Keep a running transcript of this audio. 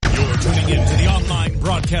tuning in to the online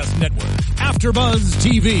broadcast network, AfterBuzz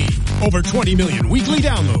TV. Over 20 million weekly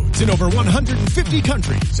downloads in over 150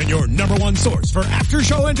 countries, and your number one source for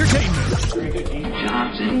after-show entertainment.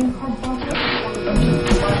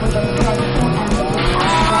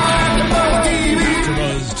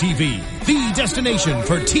 AfterBuzz TV, the destination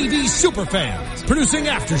for TV superfans, producing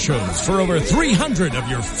aftershows for over 300 of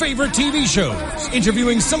your favorite TV shows,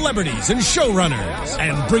 interviewing celebrities and showrunners,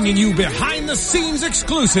 and bringing you behind-the-scenes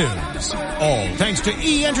exclusives. All thanks to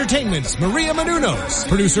E! Entertainment's Maria Menounos,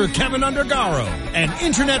 producer Kevin Undergaro, and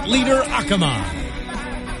internet leader Akamai.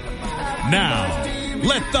 Now,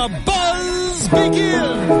 let the buzz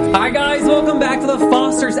begin! Hi guys, welcome back to the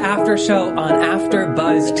Foster's After Show on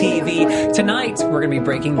AfterBuzz TV. Tonight, we're going to be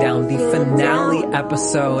breaking down the finale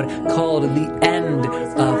episode called The End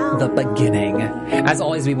of the Beginning. As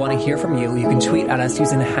always, we want to hear from you. You can tweet at us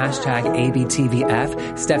using the hashtag ABTVF.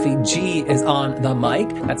 Steffi G is on the mic.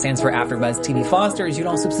 That stands for AfterBuzz TV Fosters. You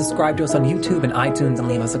can also subscribe to us on YouTube and iTunes and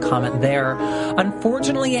leave us a comment there.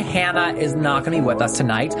 Unfortunately, Hannah is not going to be with us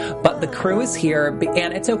tonight, but the crew is here,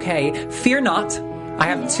 and it's okay. Fear not. I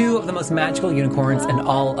have two of the most magical unicorns in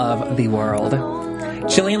all of the world.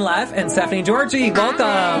 Jillian Leff and Stephanie Georgie,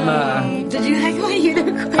 welcome. Did you like my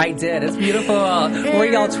unicorn? I did. It's beautiful. Where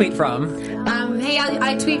y'all tweet from? Hey,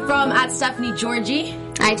 I tweet from at Stephanie Georgie.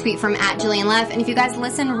 I tweet from at Jillian Leff. And if you guys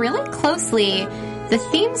listen really closely, the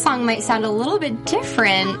theme song might sound a little bit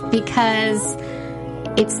different because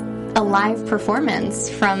it's a live performance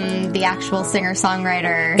from the actual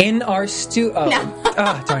singer-songwriter. In our studio. No.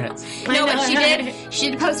 Oh, darn it. No, but she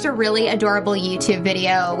did post a really adorable YouTube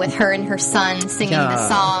video with her and her son singing the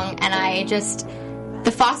song, and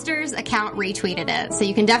the Foster's account retweeted it, so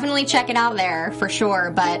you can definitely check it out there for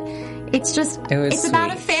sure, but it's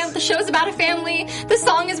about a family. The show's about a family. The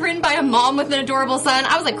song is written by a mom with an adorable son.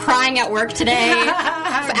 I was like crying at work today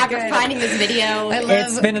after finding this video.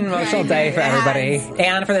 It's been an emotional day for everybody.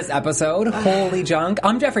 And for this episode, holy junk.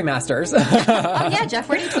 I'm Jeffrey Masters. Oh yeah, Jeff,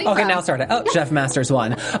 where do you tweet from? Okay, now start it. Oh, Jeff Masters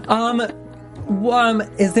 1.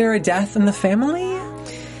 Is there a death in the family?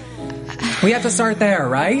 We have to start there,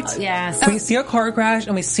 right? Yes. We see a car crash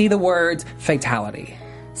and we see the words fatality.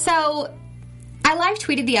 So I live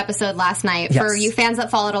tweeted the episode last night. For you fans that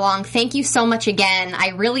followed along, thank you so much again. I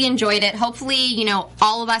really enjoyed it. Hopefully,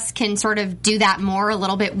 all of us can sort of do that more a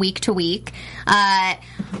little bit week to week. I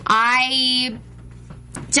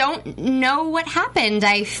don't know what happened.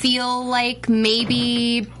 I feel like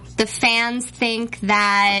maybe the fans think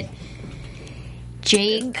that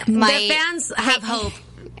Jake might... The fans have hope.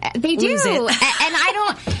 They do. And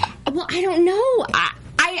I don't know.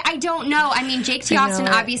 I don't know. I mean, Jake T. Austin,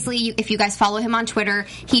 obviously, if you guys follow him on Twitter,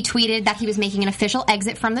 he tweeted that he was making an official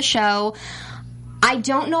exit from the show. I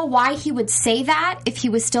don't know why he would say that if he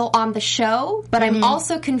was still on the show, but I'm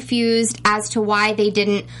also confused as to why they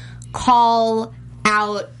didn't call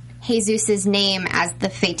out Jesus's name as the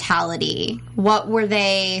fatality. What were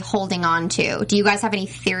they holding on to? Do you guys have any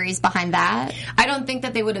theories behind that? I don't think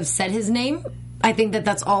that they would have said his name. I think that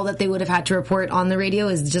that's all that they would have had to report on the radio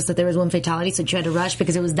is just that there was one fatality, so you had to rush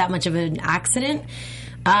because it was that much of an accident.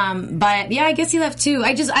 But yeah, I guess he left too.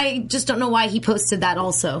 I just don't know why he posted that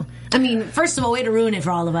also. I mean, first of all, way to ruin it for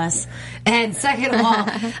all of us. And second of all,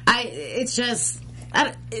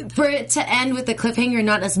 for it to end with a cliffhanger,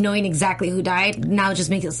 not us knowing exactly who died, now just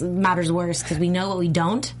makes matters worse because we know what we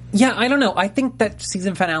don't. Yeah, I don't know. I think that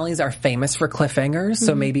season finales are famous for cliffhangers,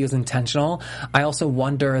 so maybe it was intentional. I also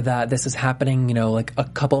wonder that this is happening, like a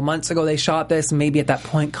couple months ago they shot this. Maybe at that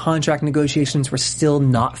point contract negotiations were still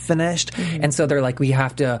not finished. And so they're like, we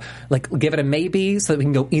have to give it a maybe so that we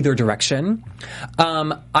can go either direction.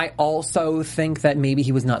 I also think that maybe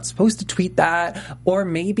he was not supposed to tweet that, or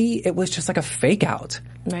maybe it was just like a fake out.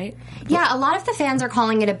 Right? Yeah, a lot of the fans are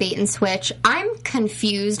calling it a bait and switch. I'm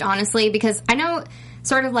confused, honestly, because I know...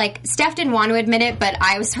 sort of like, Steph didn't want to admit it, but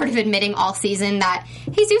I was sort of admitting all season that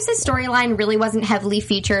Jesus' storyline really wasn't heavily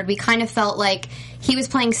featured. We kind of felt like he was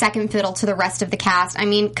playing second fiddle to the rest of the cast. I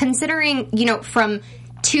mean, considering, from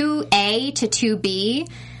 2A to 2B,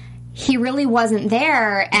 he really wasn't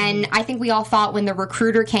there, and I think we all thought when the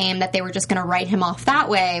recruiter came that they were just going to write him off that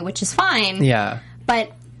way, which is fine. Yeah.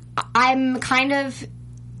 But I'm kind of...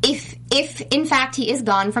 If in fact he is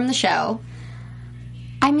gone from the show...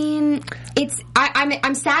 I mean,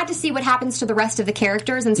 I'm sad to see what happens to the rest of the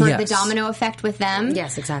characters and sort of the domino effect with them.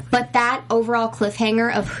 Yes, exactly. But that overall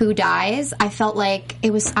cliffhanger of who dies, I felt like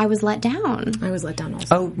I was let down. I was let down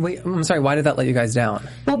also. Oh, wait, I'm sorry. Why did that let you guys down?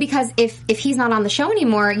 Well, because if he's not on the show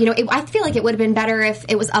anymore, I feel like it would have been better if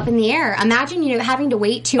it was up in the air. Imagine, having to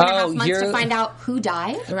wait 2.5 months to find out who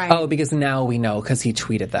died. Right. Oh, because now we know because he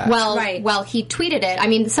tweeted that. Well, he tweeted it. I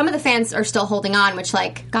mean, some of the fans are still holding on, which,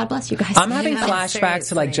 God bless you guys. I'm having flashbacks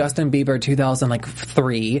to Justin Bieber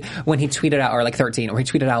 2003 when he tweeted out, or 13, where he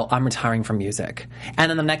tweeted out, "I'm retiring from music," and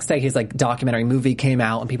then the next day his documentary movie came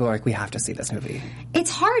out, and people were like, "We have to see this movie."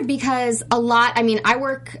 It's hard because I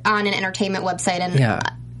work on an entertainment website, and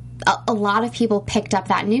a lot of people picked up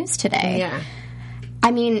that news today. Yeah.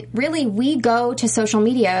 I mean, really, we go to social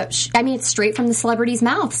media. It's straight from the celebrities'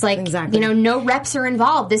 mouths. Exactly. No reps are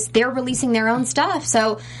involved. They're releasing their own stuff.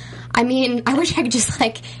 So, I wish I could just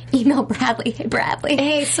email Bradley. Hey, Bradley.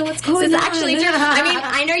 Hey, so what's going on? This is actually true.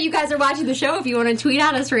 I know you guys are watching the show. If you want to tweet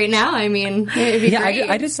at us right now, it'd be great.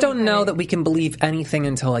 I just don't know that we can believe anything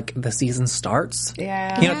until the season starts.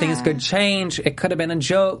 Yeah. Things could change. It could have been a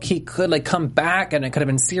joke. He could come back, and it could have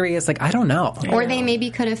been serious. I don't know. Or they maybe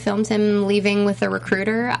could have filmed him leaving with a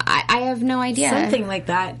recruiter. I have no idea. Something like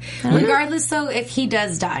that. Regardless, though, if he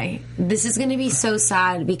does die, this is going to be so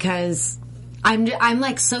sad because I'm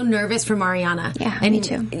so nervous for Mariana. Yeah, me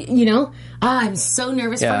too. I'm so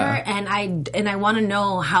nervous for her, and I want to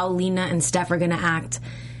know how Lena and Steph are going to act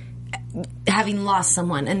having lost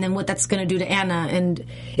someone, and then what that's going to do to Anna, and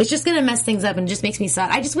it's just going to mess things up, and it just makes me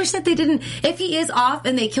sad. I just wish that they didn't. If he is off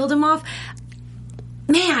and they killed him off,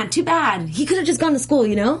 man, too bad. He could have just gone to school,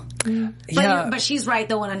 But she's right,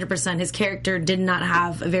 though, 100%. His character did not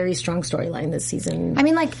have a very strong storyline this season.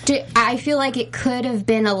 I feel like it could have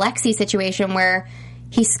been a Lexi situation where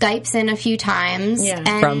he Skypes in a few times. Yeah.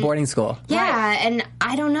 And, from boarding school. Yeah, right. And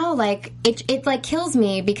I don't know, it kills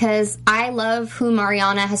me because I love who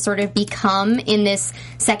Mariana has sort of become in this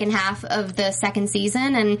second half of the second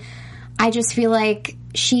season, and I just feel like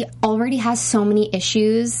she already has so many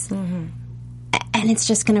issues. Mm-hmm. And it's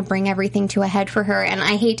just going to bring everything to a head for her. And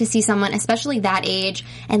I hate to see someone, especially that age,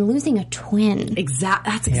 and losing a twin.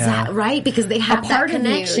 That's right, because they have that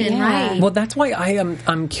connection, right? Well, that's why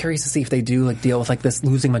I'm curious to see if they do deal with this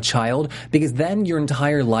losing a child, because then your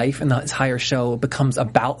entire life and the entire show becomes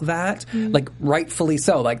about that, rightfully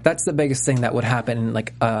so. That's the biggest thing that would happen in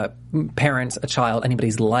a parent, a child,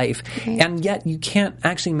 anybody's life, and yet you can't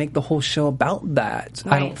actually make the whole show about that.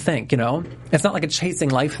 Right. I don't think it's not like a chasing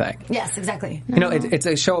life thing. Yes, exactly. It's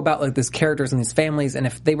a show about these characters and these families, and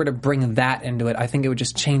if they were to bring that into it, I think it would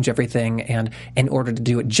just change everything. And in order to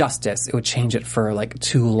do it justice, it would change it for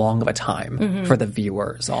too long of a time for the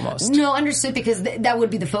viewers, almost. No, understood, because that would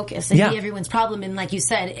be the focus. It'd be everyone's problem, and like you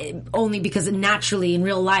said, only because naturally in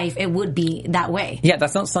real life it would be that way. Yeah,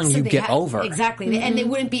 that's not something you get over. Exactly, mm-hmm. And they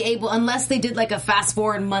wouldn't be able unless they did a fast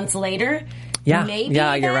forward months later. Yeah, maybe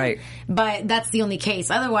you're right. But that's the only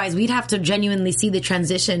case. Otherwise, we'd have to genuinely see the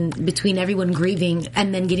transition between everyone grieving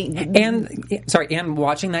and then getting... And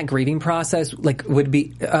watching that grieving process, would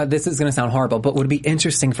be... this is going to sound horrible, but would be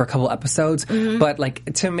interesting for a couple episodes. Mm-hmm.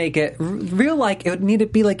 But, to make it real, it would need to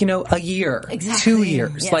be, a year. Exactly. 2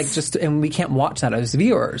 years. Yes. And we can't watch that as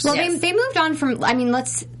viewers. Well, they moved on from...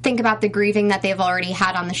 let's think about the grieving that they've already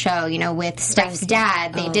had on the show, with Steph's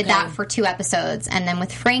dad. They did that for 2 episodes. And then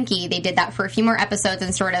with Frankie, they did that for a few more episodes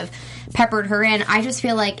and sort of peppered her in. I just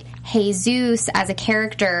feel like Jesus as a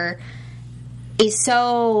character is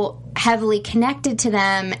so heavily connected to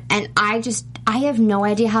them, and I have no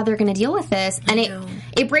idea how they're going to deal with this, and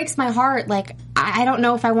it breaks my heart. I don't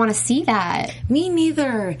know if I want to see that. Me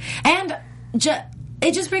neither. And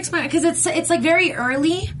it just breaks my heart because it's very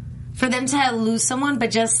early for them to lose someone,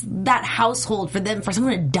 but just that household for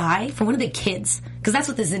someone to die, for one of the kids, because that's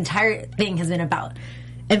what this entire thing has been about.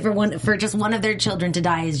 And for just one of their children to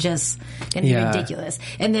die is just going to be ridiculous.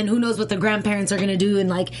 And then who knows what the grandparents are going to do. And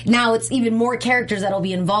now it's even more characters that'll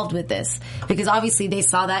be involved with this. Because obviously they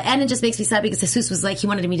saw that. And it just makes me sad because Jesus was he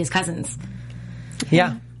wanted to meet his cousins.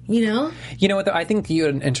 Yeah. You know? You know what, though? I think you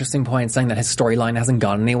had an interesting point saying that his storyline hasn't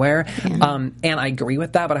gone anywhere. Yeah. And I agree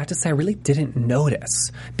with that, but I have to say I really didn't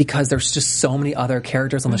notice because there's just so many other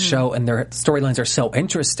characters on the show and their storylines are so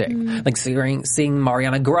interesting. Seeing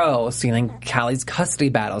Mariana grow, seeing Callie's custody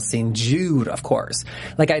battle, seeing Jude, of course.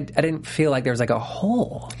 I didn't feel like there was a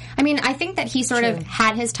hole. I think that he sort of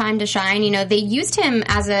had his time to shine. They used him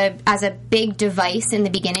as a big device in the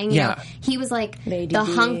beginning. You know, he was the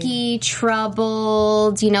hunky,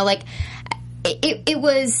 troubled, it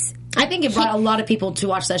was I think it brought a lot of people to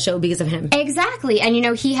watch that show because of him. Exactly.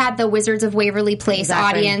 And, he had the Wizards of Waverly Place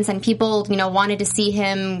audience, and people, wanted to see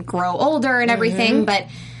him grow older and everything, but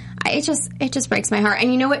it just breaks my heart.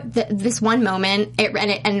 And you know what? This one moment,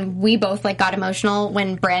 and we both, got emotional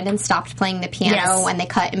when Brandon stopped playing the piano and they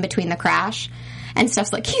cut in between the crash. And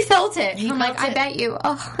stuff's like, he felt it. I'm like, I bet you.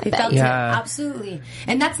 Oh, I bet you. Absolutely.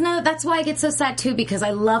 And that's why I get so sad, too, because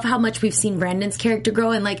I love how much we've seen Brandon's character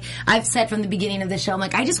grow. And, I've said from the beginning of the show, I'm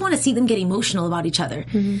like, I just want to see them get emotional about each other.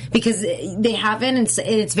 Because they haven't, and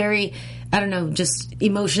it's very, I don't know, just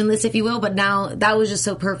emotionless, if you will. But now, that was just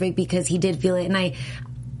so perfect because he did feel it. And I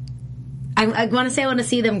want to say I want to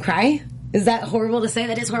see them cry. Is that horrible to say?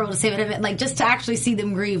 That is horrible to say, but just to actually see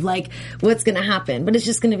them grieve, what's going to happen. But it's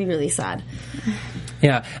just going to be really sad.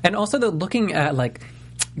 Yeah. And also, looking at,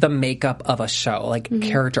 the makeup of a show,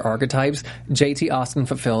 character archetypes, JT Austin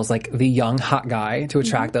fulfills, the young, hot guy to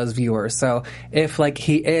attract those viewers. So if,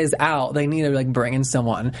 he is out, they need to, bring in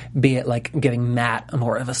someone, be it, giving Matt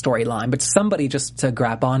more of a storyline, but somebody just to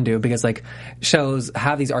grab onto, because, shows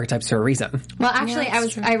have these archetypes for a reason. Well, actually,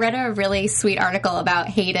 I read a really sweet article about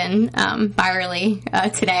Hayden Byerly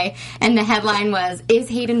today, and the headline was, "Is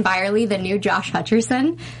Hayden Byerly the new Josh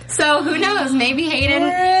Hutcherson?" So who knows? Maybe Hayden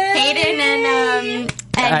and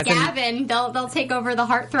Gavin, they'll take over the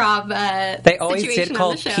heartthrob. They always did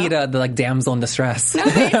call Kita the damsel in distress. No,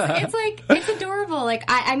 it's adorable.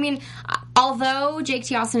 I mean, although Jake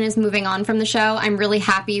T. Austin is moving on from the show, I'm really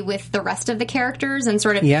happy with the rest of the characters and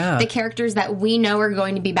sort of the characters that we know are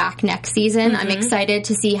going to be back next season. I'm excited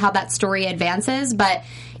to see how that story advances, but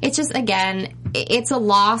it's just, again, it's a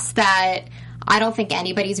loss that I don't think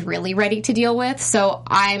anybody's really ready to deal with. So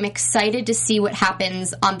I'm excited to see what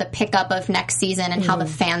happens on the pickup of next season and how the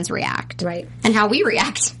fans react. Right. And how we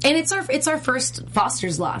react. And it's our first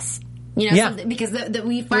Foster's loss. Because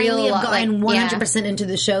we finally have gotten 100% into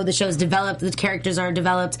the show. The show's developed. The characters are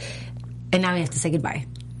developed. And now we have to say goodbye.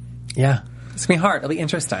 Yeah. It's going to be hard. It'll be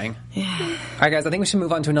interesting. Yeah. All right, guys, I think we should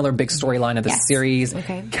move on to another big storyline of the series.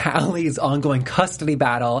 Okay. Callie's ongoing custody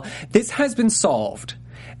battle. This has been solved.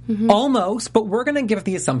 Almost, but we're going to give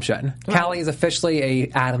the assumption. Right. Callie is officially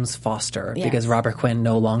a Adams Foster because Robert Quinn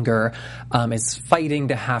no longer is fighting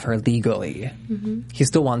to have her legally. He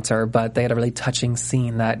still wants her, but they had a really touching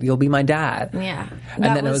scene that you'll be my dad. Yeah. And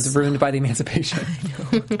then it was ruined by the emancipation.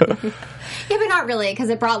 Yeah, but not really, because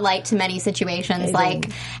it brought light to many situations,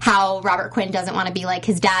 how Robert Quinn doesn't want to be like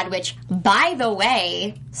his dad, which, by the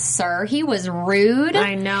way, sir, he was rude.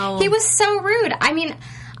 I know. He was so rude. I mean,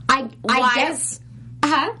 I guess...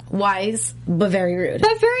 Wise, but very rude.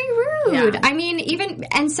 But very rude. Yeah. I mean,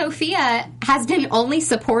 and Sophia has been only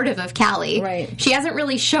supportive of Callie. Right. She hasn't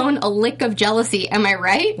really shown a lick of jealousy. Am I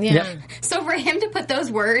right? Yeah. Yep. So for him to put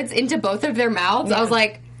those words into both of their mouths, I was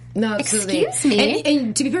like, no, excuse me.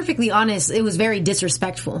 And to be perfectly honest, it was very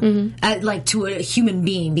disrespectful, to a human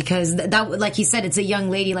being, because that, like he said, it's a young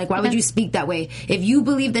lady. Why would you speak that way? If you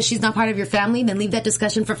believe that she's not part of your family, then leave that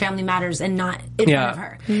discussion for Family Matters and not in front of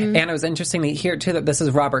her. And it was interesting to hear too that this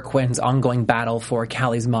is Robert Quinn's ongoing battle for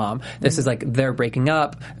Callie's mom. This is they're breaking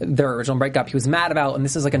up, their original breakup he was mad about, and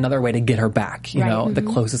this is another way to get her back. You know, the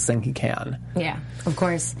closest thing he can. Yeah, of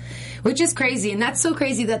course. Which is crazy, and that's so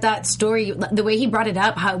crazy that story, the way he brought it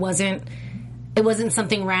up, how it wasn't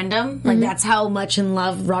something random. That's how much in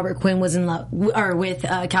love Robert Quinn was with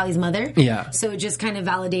Callie's mother. Yeah. So it just kind of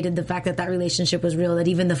validated the fact that relationship was real, that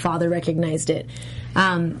even the father recognized it.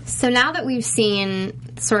 So now that we've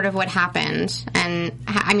seen sort of what happened, and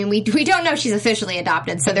I mean, we don't know she's officially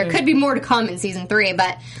adopted, so there could be more to come in season 3,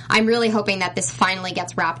 but I'm really hoping that this finally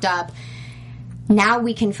gets wrapped up. Now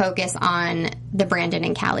we can focus on the Brandon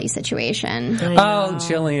and Callie situation. Oh,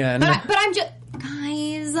 Jillian. But I'm just...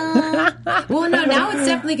 Guys... Well, no, now it's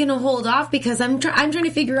definitely going to hold off, because I'm trying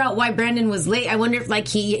to figure out why Brandon was late. I wonder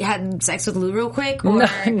if, he had sex with Lou real quick, or...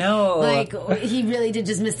 No. He really did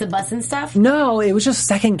just miss the bus and stuff? No, it was just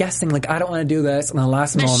second-guessing. I don't want to do this. And the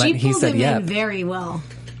last moment, he said, yeah. She pulled him in very well.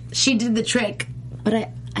 She did the trick. But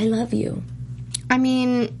I love you. I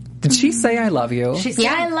mean... Did she say I love you? She said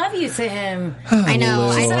I love you to him. I know.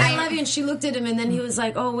 I said I love you, and she looked at him, and then he was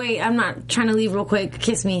like, oh, wait, I'm not trying to leave real quick.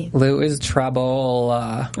 Kiss me. Lou is trouble.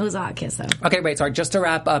 It was a hot kiss, though. Okay, wait, sorry. Just to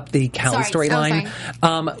wrap up the Callie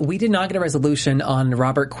storyline, we did not get a resolution on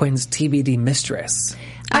Robert Quinn's TBD mistress.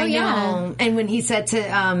 I know. And when he said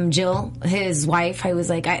to Jill, his wife, I was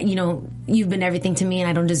like, you've been everything to me and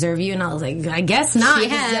I don't deserve you. And I was like, I guess not.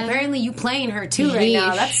 Yeah. Apparently you playing her too right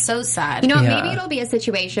now. That's so sad. Maybe it'll be a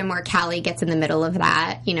situation where Callie gets in the middle of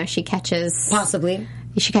that. She catches... Possibly.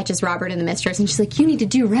 she catches Robert and the mistress, and she's like, "You need to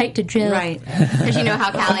do right to Jill," Right? Because you know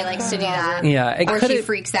how Callie likes to do that. Yeah, or she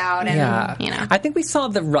freaks out, and you know. I think we saw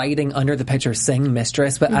the writing under the picture saying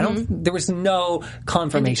mistress, but I don't. There was no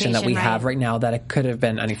confirmation that we have right now that it could have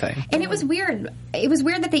been anything. And it was weird. It was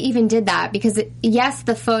weird that they even did that because yes,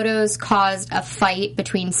 the photos caused a fight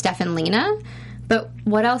between Steph and Lena, but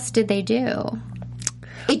what else did they do?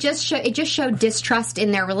 It just showed distrust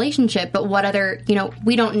in their relationship, but what other,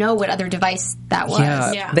 we don't know what other device that was.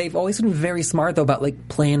 Yeah. They've always been very smart, though, about, like,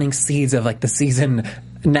 planting seeds of, like, the season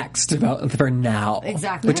next for now.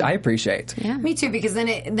 Exactly. Which I appreciate. Yeah. Me too, because then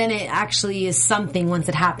it actually is something once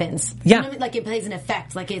it happens. Yeah. You know, like it plays an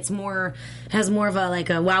effect. Like has more of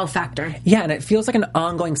a wow factor. Yeah, and it feels like an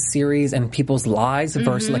ongoing series in people's lives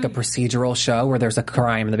versus like a procedural show where there's a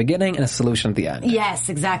crime in the beginning and a solution at the end. Yes,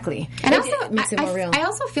 exactly. And also, it makes it more real. I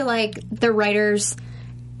also feel like the writers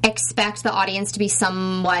expect the audience to be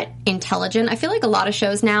somewhat intelligent. I feel like a lot of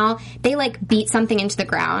shows now, they like beat something into the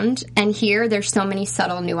ground, and here there's so many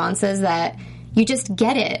subtle nuances that you just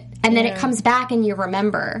get it, and then it comes back and you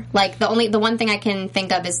remember. Like the one thing I can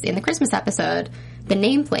think of is in the Christmas episode, the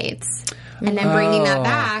nameplates, and then bringing that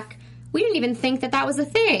back. We didn't even think that was a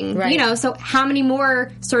thing. Right. So how many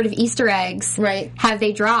more sort of Easter eggs have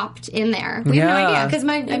they dropped in there? We have no idea. Because,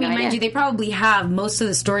 mind you, they probably have most of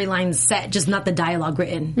the storylines set, just not the dialogue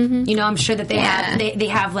written. Mm-hmm. I'm sure that they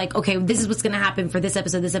have like, okay, this is what's going to happen for this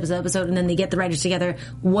episode, and then they get the writers together.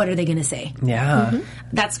 What are they going to say? Yeah. Mm-hmm.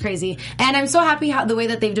 That's crazy. And I'm so happy how the way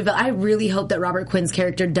that they've developed. I really hope that Robert Quinn's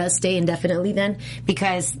character does stay indefinitely then,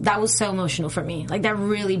 because that was so emotional for me. Like, that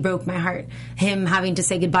really broke my heart. Him having to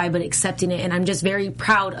say goodbye, but accepting it, and I'm just very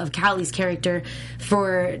proud of Callie's character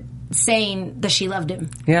for saying that she loved him.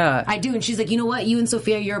 Yeah. I do, and she's like, you know what, you and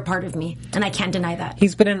Sophia, you're a part of me, and I can't deny that.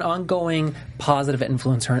 He's been an ongoing positive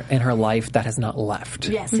influence in her life that has not left.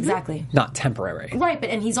 Yes, exactly. Not temporary. Right,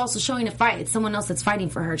 and he's also showing a fight. It's someone else that's fighting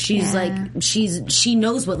for her. She's like, she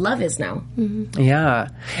knows what love is now. Mm-hmm. Yeah.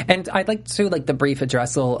 And I'd like to, the brief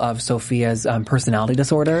addressal of Sophia's personality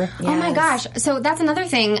disorder. Yes. Oh my gosh. So that's another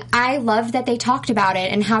thing. I loved that they talked about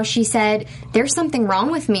it and how she said, there's something wrong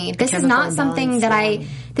with me. This is not something that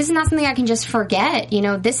this is not something I can just forget.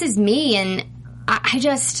 This is me, and I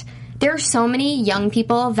just... There are so many young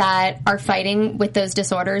people that are fighting with those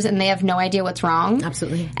disorders, and they have no idea what's wrong.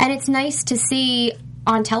 Absolutely. And it's nice to see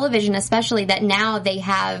on television, especially, that now they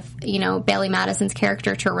have, Bailey Madison's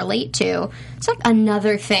character to relate to. It's like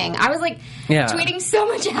another thing. I was tweeting so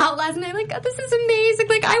much out last night, like, oh, this is amazing.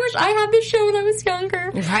 Like, I wish I had this show when I was younger.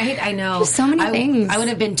 Right? I know. There's so many things. I would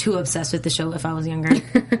have been too obsessed with the show if I was younger.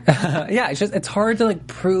 Yeah, it's hard to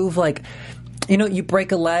prove you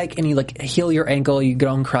break a leg and you heal your ankle, you get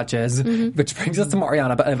on crutches, which brings us to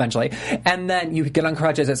Mariana, but eventually. And then you get on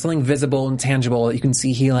crutches, it's something visible and tangible that you can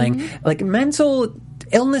see healing. Mental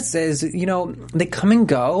illnesses, they come and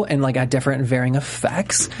go and at different varying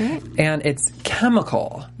effects. Right. And it's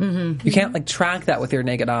chemical. Mm-hmm. You can't track that with your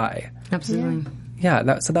naked eye. Absolutely.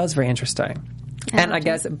 Yeah, so that was very interesting. And I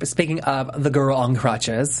guess, speaking of the girl on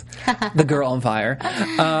crutches, the girl on fire,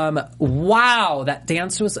 wow, that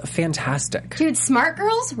dance was fantastic. Dude, smart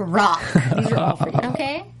girls rock. These are all for you,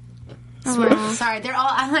 okay? Sorry, they're all.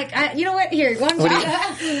 I'm like, you know what? Here, one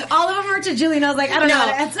all of them are to Julie, and I was like, I don't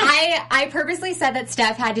know. I purposely said that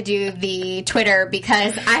Steph had to do the Twitter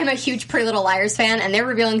because I'm a huge Pretty Little Liars fan, and they're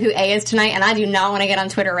revealing who A is tonight, and I do not want to get on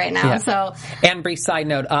Twitter right now. Yeah. So, and brief side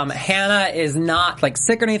note, Hannah is not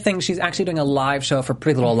sick or anything. She's actually doing a live show for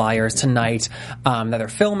Pretty Little Liars tonight that they're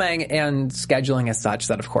filming and scheduling as such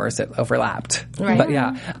that, of course, it overlapped. Right. But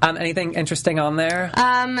yeah, anything interesting on there?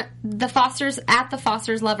 The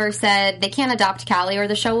Foster's lover said they can't adopt Callie or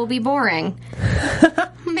the show will be boring.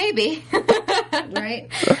 Maybe. Right?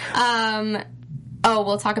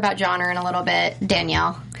 We'll talk about Johnner in a little bit.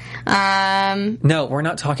 Danielle. No, we're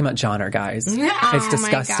not talking about Johnner, guys. It's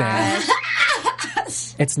disgusting.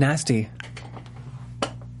 It's nasty.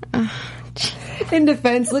 In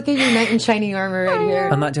defense, look at your knight in shining armor right here.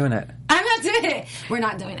 I'm not doing it. I'm not doing it. We're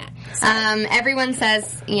not doing it. So. Everyone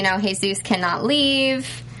says, Jesus cannot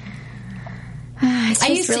leave. I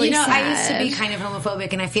used to be kind of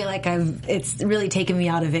homophobic, and I feel like it's really taken me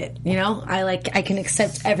out of it. I can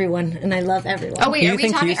accept everyone, and I love everyone. Oh wait, are we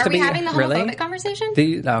having the homophobic conversation?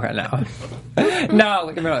 Okay, no,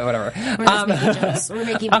 no, whatever. We're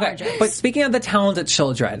making more jokes. But speaking of the talented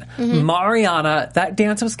children, Mariana, that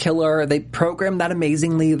dance was killer. They programmed that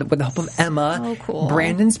amazingly with the help of Emma. Oh, cool.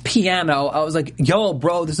 Brandon's piano. I was like, yo,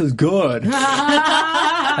 bro, this is good.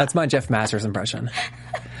 That's my Jeff Masters impression.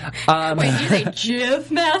 Wait, did you say Jiff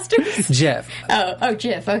Masters? Jiff. Oh,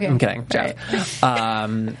 Jiff. Okay. I'm kidding. Jiff.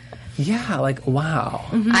 Right. Yeah, like, wow.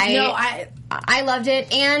 I loved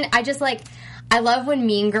it, and I just I love when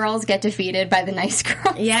mean girls get defeated by the nice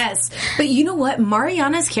girls. Yes. But you know what?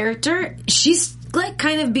 Mariana's character, she's like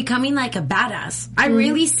kind of becoming like a badass. I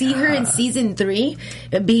really see her in season 3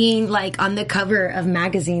 being like on the cover of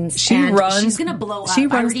magazines. She's gonna blow up. She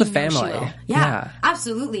runs the family. Yeah,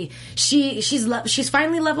 absolutely. She's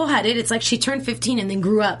finally level-headed. It's like she turned 15 and then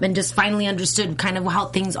grew up and just finally understood kind of how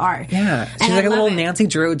things are. Yeah, she's like a little Nancy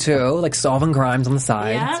Drew too, like solving crimes on the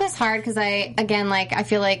side. Yeah. It's just hard because I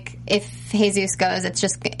feel like if Jesus goes, it's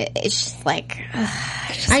just like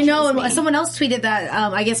I know. And someone else tweeted that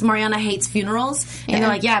I guess Mariana hates funerals, and they're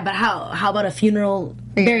like, yeah, but how about a funeral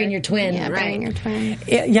burying your twin? Yeah, right? burying your twin.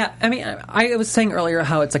 Yeah, I mean, I was saying earlier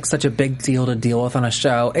how it's like such a big deal to deal with on a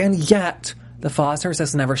show, and yet the Fosters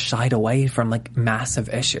has never shied away from like massive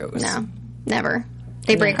issues. No, never.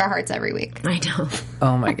 They break our hearts every week. I know.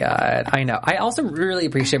 Oh my God. I know. I also really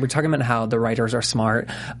appreciate, we're talking about how the writers are smart,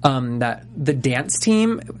 that the dance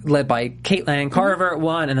team led by Caitlin, Carver,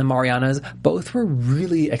 one, and then Mariana's, both were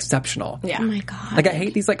really exceptional. Yeah. Oh my God. Like, I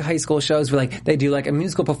hate these like high school shows where like they do like a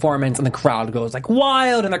musical performance and the crowd goes like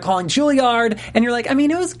wild and they're calling Juilliard and you're like, I mean,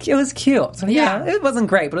 it was cute. So, yeah, it wasn't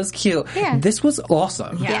great, but it was cute. Yeah. This was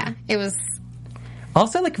awesome. Yeah, it was.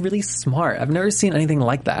 Also, like, really smart. I've never seen anything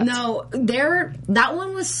like that. No, that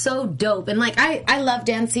one was so dope. And, like, I love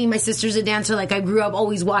dancing. My sister's a dancer. Like, I grew up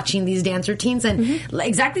always watching these dance routines. And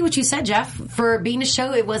exactly what you said, Jeff. For being a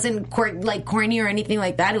show, it wasn't, corny or anything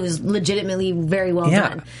like that. It was legitimately very well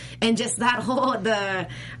done. And just that whole, oh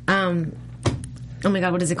my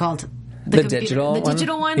God, what is it called? The digital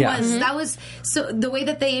one that was so the way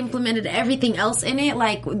that they implemented everything else in it,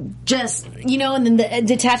 like just and then the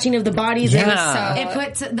detaching of the bodies. Yeah. It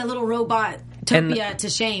puts the little robot Topia to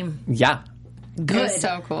shame. Yeah, good. It was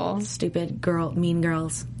so cool. Stupid mean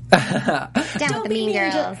girls. Down with the mean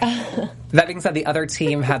girls. That being said, the other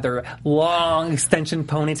team had their long extension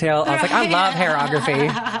ponytail. I was like, I love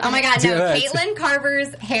hairography. Oh my God, no. Caitlin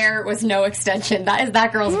Carver's hair was no extension. That is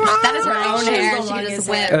her own hair. She just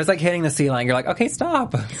whipped. It was like hitting the ceiling. You're like, okay,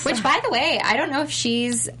 stop. Which, by the way, I don't know if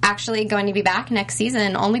she's actually going to be back next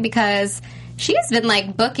season, only because she has been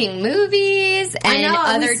like booking movies and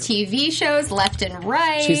other TV shows left and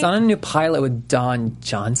right. She's on a new pilot with Don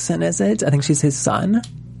Johnson, is it? I think she's his son.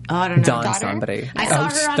 Oh, I don't know. Don somebody. I saw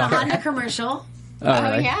her on a Honda commercial. Oh,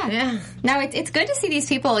 really? Yeah. No, it's good to see these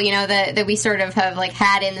people, that we sort of have like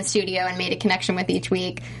had in the studio and made a connection with each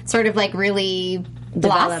week, sort of like really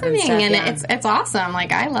blossoming, and it's awesome.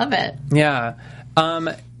 Like, I love it. Yeah.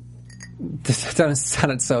 This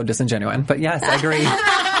sounded so disingenuine, but yes, I agree.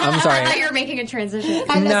 I'm sorry. I thought you were making a transition.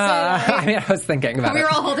 No, I mean, I was thinking about it. We were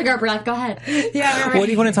all holding our breath. Go ahead. Yeah. What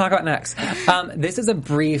do you want to talk about next? This is a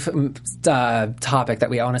brief topic that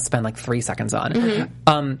we want to spend like 3 seconds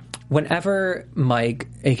on. Whenever Mike,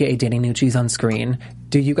 aka Danny Nucci's on screen,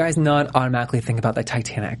 do you guys not automatically think about the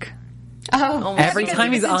Titanic? Oh, every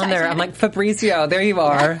time he's on there, I'm like, Fabrizio, there you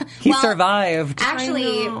are. He survived.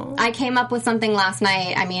 Actually, I came up with something last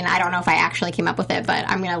night. I mean, I don't know if I actually came up with it, but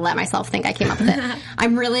I'm going to let myself think I came up with it.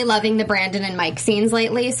 I'm really loving the Brandon and Mike scenes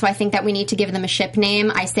lately, so I think that we need to give them a ship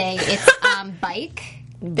name. I say it's Bike.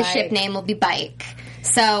 The ship name will be Bike.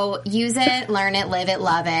 So use it, learn it, live it,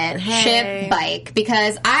 love it. Ship, Bike.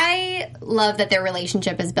 Because I love that their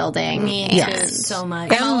relationship is building. Me too. So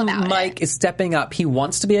much. And Mike is stepping up. He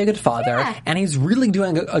wants to be a good father, and he's really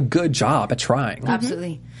doing a good job at trying.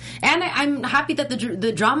 Absolutely. And I'm happy that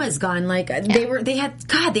the drama is gone. Like they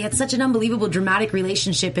had such an unbelievable dramatic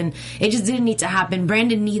relationship, and it just didn't need to happen.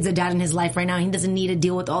 Brandon needs a dad in his life right now. He doesn't need to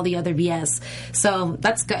deal with all the other BS. So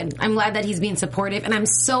that's good. I'm glad that he's being supportive, and I'm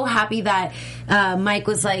so happy that Mike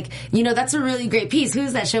was like, that's a really great piece.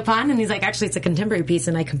 Who's that, Chopin? And he's like, actually, it's a contemporary piece,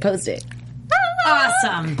 and I composed it.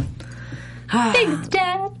 Awesome. Thanks,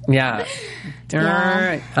 Dad. Yeah.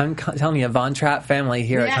 I'm telling you, a Von Trapp family,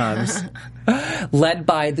 here it comes. Led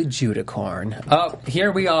by the Judicorn. Oh,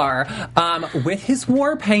 here we are. With his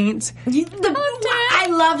war paint. I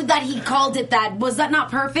loved that he called it that. Was that not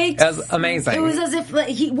perfect? It was amazing. It was as if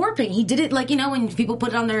war paint. He did it like, when people put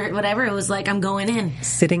it on their whatever, it was like, I'm going in.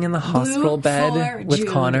 Sitting in the hospital bed with Jude.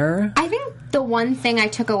 Connor. I think the one thing I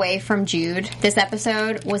took away from Jude this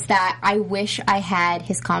episode was that I wish I had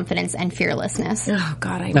his confidence and fearlessness. Oh,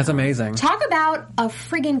 God, I know. That's amazing. Talk about a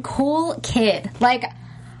friggin' cool kid. Like,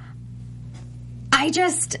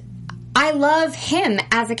 I love him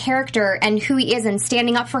as a character and who he is and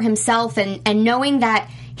standing up for himself and knowing that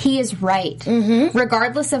he is right. Mm-hmm.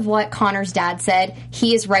 Regardless of what Connor's dad said,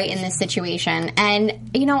 he is right in this situation.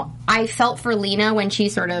 And, I felt for Lena when she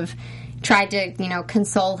sort of tried to,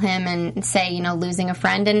 console him and say, losing a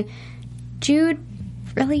friend. And Jude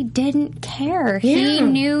really didn't care. He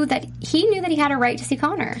knew that he had a right to see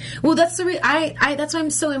Connor. Well, that's that's why I'm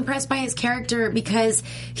so impressed by his character, because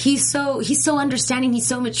he's so understanding, he's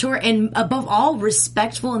so mature, and above all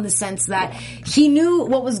respectful, in the sense that he knew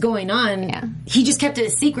what was going on. Yeah. He just kept it a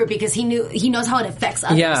secret because he knows how it affects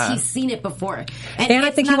others. Yeah. He's seen it before, and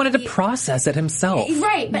I think he wanted to process it himself.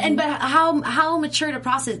 Right, but how mature to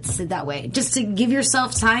process it that way? Just to give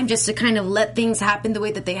yourself time, just to kind of let things happen the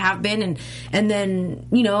way that they have been, and then,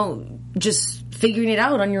 just figuring it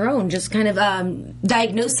out on your own, just kind of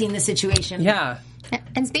diagnosing the situation. Yeah.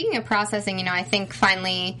 And speaking of processing, I think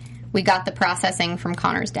finally we got the processing from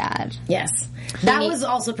Connor's dad. Yes. That was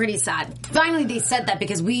also pretty sad. Finally, they said that,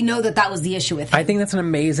 because we know that was the issue with him. I think that's an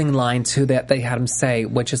amazing line, too, that they had him say,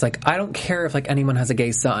 which is I don't care if, anyone has a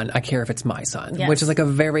gay son. I care if it's my son. Yes. Which is, a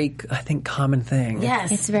very, I think, common thing. Yes.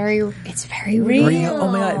 It's very real. Oh,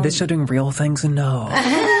 my God. This show doing real things? No.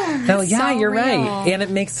 Hell yeah, so you're real. Right. And it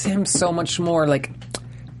makes him so much more,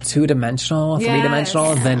 two-dimensional,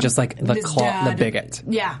 three-dimensional than just, the bigot.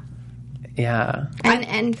 Yeah. Yeah.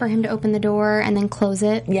 And for him to open the door and then close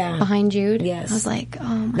it behind Jude. Yes. I was like, oh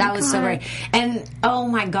my God. That was so great. And oh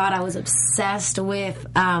my God, I was obsessed with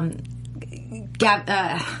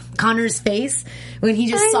Connor's face when he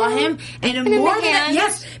just saw him. And more than that,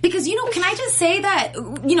 yes. Because, can I just say that,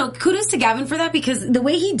 kudos to Gavin for that, because the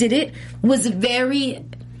way he did it was very...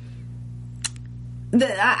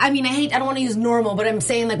 I don't want to use normal, but I'm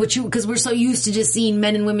saying because we're so used to just seeing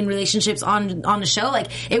men and women relationships on the show.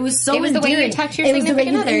 It was so. It was endearing. The way you touch your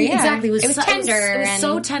significant other. Yeah. Exactly. It was tender. It was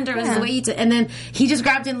so tender. Yeah. It was the way you. And then he just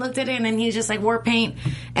grabbed it and looked at it, and then he was just war paint,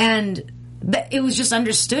 and it was just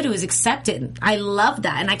understood. It was accepted. I love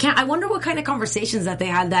that, and I wonder what kind of conversations that they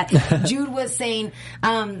had. That Jude was saying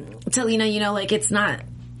to Lena, it's not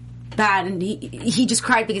bad, and he just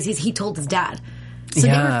cried because he told his dad. So they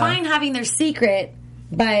were fine having their secret.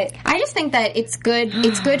 But I just think that it's good.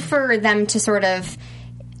 It's good for them to sort of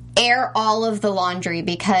air all of the laundry,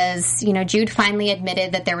 because Jude finally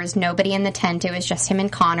admitted that there was nobody in the tent. It was just him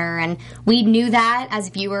and Connor, and we knew that as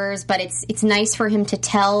viewers. But it's nice for him to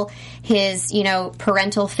tell his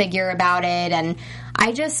parental figure about it. And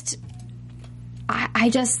I just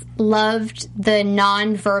loved the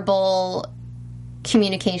nonverbal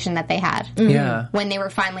communication that they had when they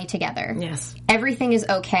were finally together. Yes. Everything is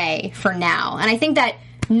okay for now. And I think that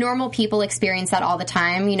normal people experience that all the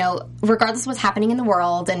time, regardless of what's happening in the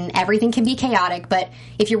world, and everything can be chaotic, but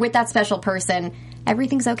if you're with that special person,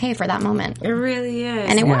 everything's okay for that moment. It really is.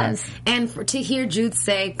 And it was. And to hear Jude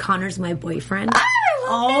say, Connor's my boyfriend.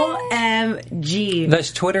 OMG. The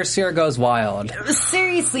Twitter sphere goes wild.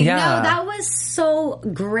 Seriously. No, that was so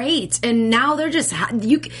great. And now they're just...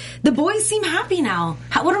 the boys seem happy now.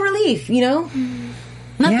 What a relief, Nothing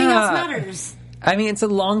else matters. It's a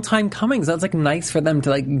long time coming, so it's nice for them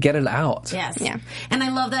to get it out. Yes. Yeah. And I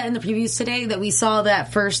love that in the previews today that we saw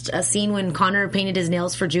that first scene when Connor painted his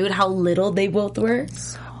nails for Jude, how little they both were.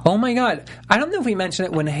 Oh my God. I don't know if we mentioned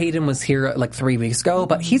it when Hayden was here 3 weeks ago,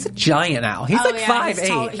 but he's a giant now. He's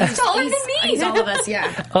 5'8". He's taller than me. He's all of us,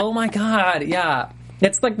 yeah. Oh my God, yeah.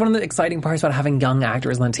 It's one of the exciting parts about having young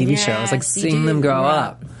actors on TV shows, seeing them grow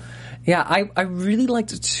up. Yeah, I really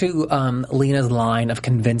liked, too, Lena's line of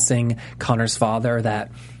convincing Connor's father that,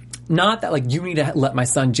 not that, you need to let my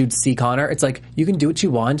son Jude see Connor. It's you can do what you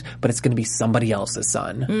want, but it's going to be somebody else's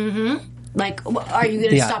son. Mm-hmm. Are you going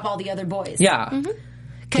to stop all the other boys? Yeah. Mm-hmm.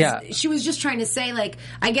 Because she was just trying to say,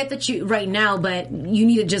 I get that you right now, but you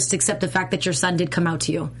need to just accept the fact that your son did come out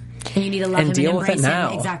to you. And you need to love him and deal with it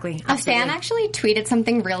now. Him. Exactly. A fan actually tweeted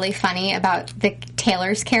something really funny about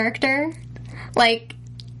Taylor's character.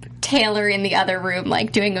 Taylor in the other room,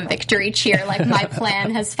 doing a victory cheer, my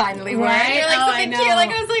plan has finally worked. Right? Something cute. I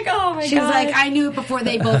was oh my God. She was I knew it before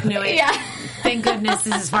they both knew it. Yeah. Thank goodness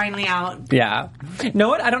this is finally out. Yeah. You know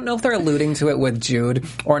what? I don't know if they're alluding to it with Jude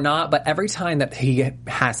or not, but every time that he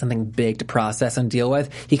has something big to process and deal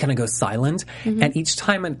with, he kind of goes silent. Mm-hmm. And each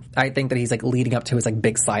time I think that he's leading up to his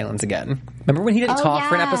big silence again. Remember when he didn't talk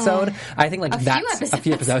for an episode? I think that's a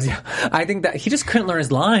few episodes. Yeah. I think that he just couldn't learn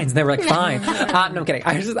his lines. And they were fine. No, I'm kidding.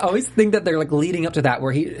 I just always think that they're leading up to that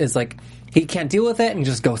where he is he can't deal with it and he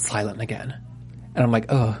just goes silent again. And I'm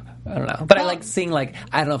oh, I don't know. But I like seeing I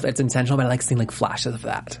don't know if it's intentional, but I like seeing flashes of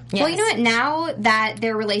that. Yes. Well, you know what? Now that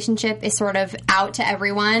their relationship is sort of out to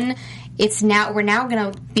everyone, we're now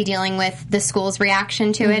going to be dealing with the school's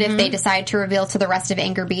reaction to it if they decide to reveal to the rest of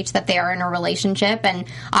Anchor Beach that they are in a relationship. And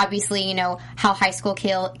obviously, how high school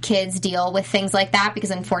kids deal with things like that,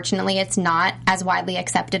 because unfortunately it's not as widely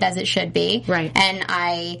accepted as it should be. Right. And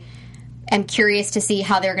am curious to see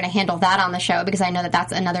how they're going to handle that on the show, because I know that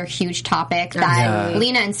that's another huge topic that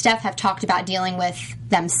Lena and Steph have talked about dealing with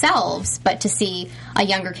themselves, but to see a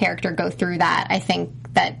younger character go through that, I think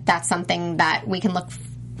that that's something that we can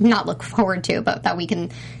not look forward to, but that we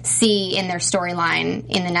can see in their storyline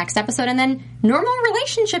in the next episode. And then normal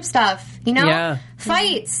relationship stuff,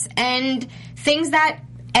 fights and things that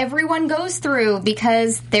everyone goes through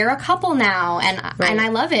because they're a couple now, and I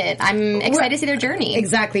love it. I'm excited to see their journey.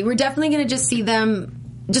 Exactly. We're definitely going to just see them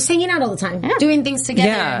just hanging out all the time, doing things together.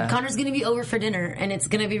 Yeah. Connor's going to be over for dinner, and it's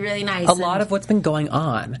going to be really nice. A lot of what's been going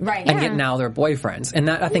on. Right. And yet now they're boyfriends. And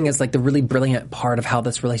that, I think, is like the really brilliant part of how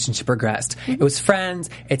this relationship progressed. Mm-hmm. It was friends,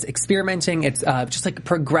 it's experimenting, it's just like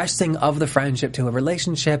progressing of the friendship to a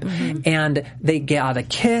relationship. Mm-hmm. And they got a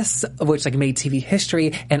kiss, which like made TV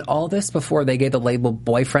history, and all this before they gave the label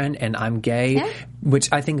boyfriend and I'm gay, which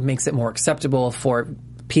I think makes it more acceptable for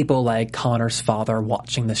people like Connor's father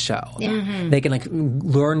watching the show. Yeah. Mm-hmm. They can like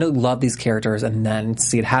learn to love these characters and then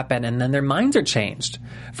see it happen, and then their minds are changed.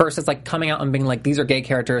 First, it's like coming out and being like, these are gay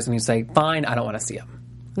characters, and you say, fine, I don't want to see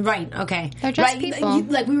them. Right, okay. They're just people.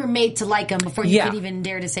 Like we were made to like them before you could even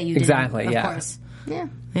dare to say you didn't. Of course.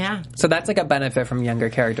 Yeah. So that's like a benefit from younger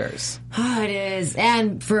characters. Oh, it is.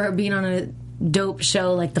 And for being on a dope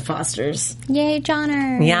show like The Fosters. Yay,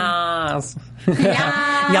 Johnner. Yes.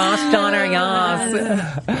 Yes, Johnner,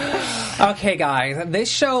 yes. Okay, guys. This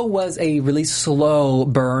show was a really slow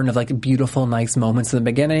burn of like beautiful, nice moments in the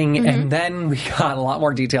beginning, and then we got a lot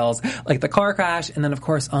more details, like the car crash, and then of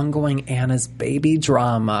course ongoing Anna's baby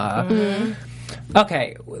drama. Mm-hmm.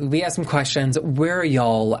 Okay, we have some questions. Where are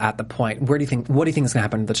y'all at the point? What do you think is going to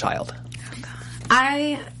happen to the child?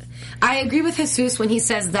 I agree with Jesus when he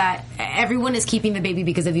says that everyone is keeping the baby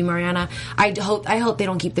because of you, Mariana. I hope they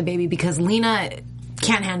don't keep the baby because Lena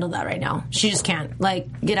can't handle that right now. She just can't. Like,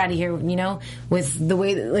 get out of here, with the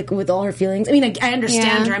way, like, with all her feelings. I mean, I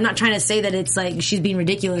understand her. I'm not trying to say that it's like she's being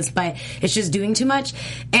ridiculous, but it's just doing too much.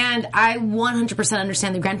 And I 100%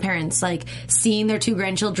 understand the grandparents, like, seeing their two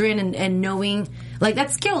grandchildren and knowing, like,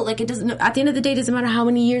 that's guilt. Like, it doesn't, at the end of the day, it doesn't matter how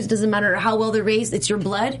many years, it doesn't matter how well they're raised, it's your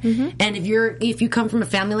blood. Mm-hmm. And if you come from a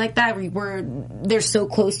family like that, where they're so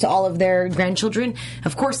close to all of their grandchildren,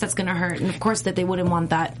 of course that's going to hurt. And of course that they wouldn't want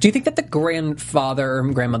that. Do you think that the grandfather or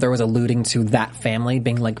grandmother was alluding to that family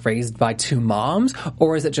being, like, raised by two moms?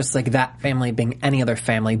 Or is it just, like, that family being any other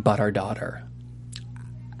family but our daughter?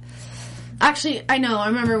 Actually, I know. I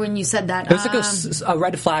remember when you said that. It was like a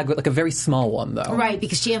red flag, like a very small one, though. Right,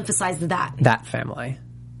 because she emphasized that. That family.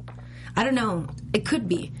 I don't know. It could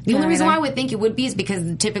be. The only reason why I would think it would be is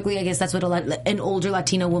because typically, I guess that's what an older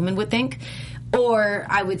Latina woman would think. Or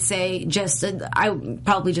I would say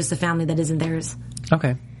probably just a family that isn't theirs.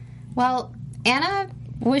 Okay. Well, Anna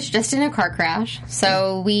was just in a car crash,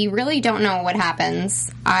 so we really don't know what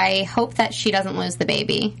happens. I hope that she doesn't lose the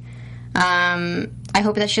baby. I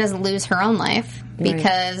hope that she doesn't lose her own life,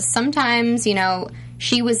 because sometimes,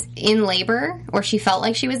 she was in labor, or she felt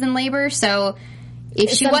like she was in labor, so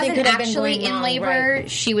if she wasn't actually in labor,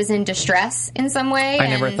 she was in distress in some way. I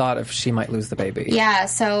never thought if she might lose the baby. Yeah,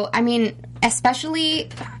 so, especially,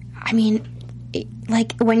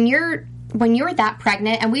 like, when you're that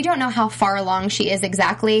pregnant, and we don't know how far along she is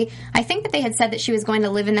exactly. I think that they had said that she was going to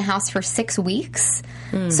live in the house for 6 weeks.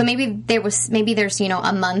 So maybe there's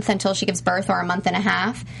a month until she gives birth, or a month and a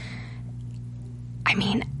half.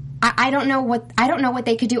 I don't know what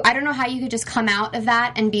they could do. I don't know how you could just come out of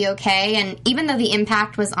that and be okay. And even though the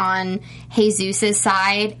impact was on Jesus'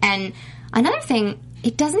 side, and another thing,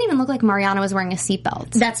 it doesn't even look like Mariana was wearing a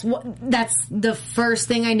seatbelt. That's the first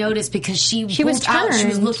thing I noticed, because she was out. She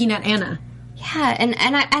was looking at Anna. Yeah, and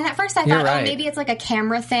at first I thought, maybe it's like a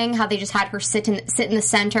camera thing, how they just had her sit in the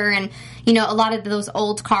center, and a lot of those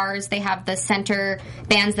old cars, they have the center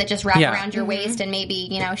bands that just wrap around your waist, and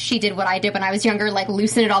maybe she did what I did when I was younger, like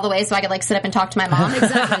loosen it all the way so I could like sit up and talk to my mom,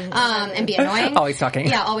 and be annoying. Always talking.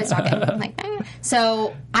 Yeah, always talking. Like,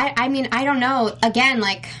 so I don't know. Again,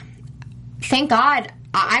 like, thank God.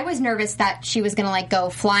 I was nervous that she was going to like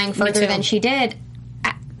go flying further than she did.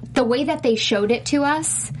 The way that they showed it to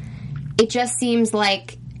us, it just seems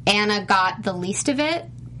like Anna got the least of it,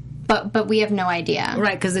 but we have no idea.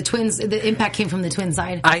 Right, because the impact came from the twin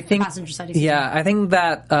side. I think, the passenger side. I think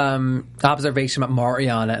that observation about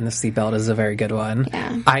Mariana and the seatbelt is a very good one.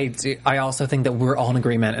 Yeah. I also think that we're all in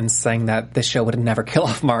agreement in saying that this show would never kill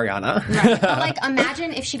off Mariana. Right. But like,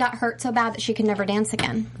 imagine if she got hurt so bad that she could never dance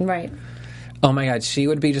again. Right. Oh my God, she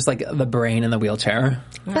would be just like the brain in the wheelchair.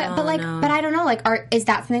 But I don't know. Like, is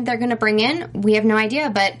that something they're going to bring in? We have no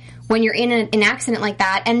idea. But when you're in an accident like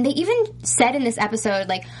that, and they even said in this episode,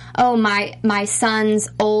 like, oh, my son's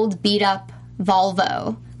old beat up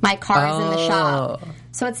Volvo. My car is in the shop.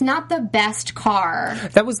 So it's not the best car.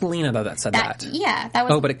 That was Lena, though, that said that. Yeah, that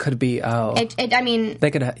was... Oh, but it could be... Oh. I mean...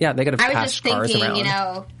 They could have passed cars around. You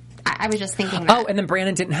know... I was just thinking that. Oh, and then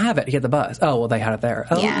Brandon didn't have it. He had the bus. Oh, well, they had it there.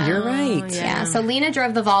 Oh, yeah. You're right. Yeah. So Lena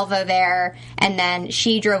drove the Volvo there, and then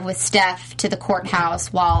she drove with Steph to the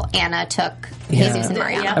courthouse while Anna took Jesus and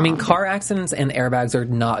Mariana. I mean, car accidents and airbags are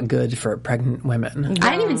not good for pregnant women. No.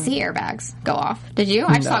 I didn't even see airbags go off. Did you?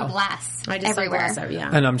 I just saw glass everywhere. Saw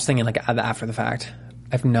glass, And I'm just thinking, like, after the fact.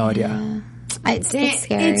 I have no idea. It's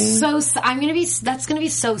scary. It's so... That's gonna be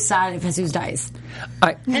so sad if Jesus dies.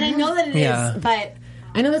 And I know that it is, but...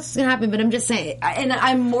 I know that's going to happen, but I'm just saying, and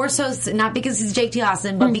I'm more so, not because he's Jake T.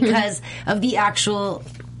 Austin, but because of the actual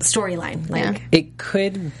storyline. Like, it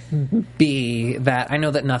could be that, I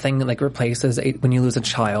know that nothing, like, replaces when you lose a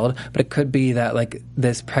child, but it could be that, like,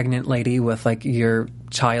 this pregnant lady with, like, your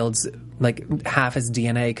child's, like, half his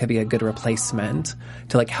DNA could be a good replacement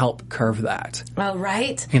to, like, help curve that. Oh,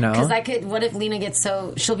 right. You know? Because what if Lena gets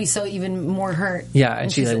she'll be so even more hurt. Yeah,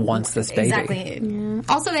 and she, like, wants this baby. Exactly. Yeah.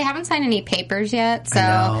 Also, they haven't signed any papers yet, so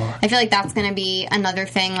I feel like that's going to be another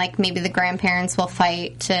thing. Like, maybe the grandparents will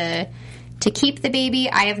fight to keep the baby.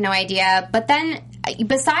 I have no idea. But then,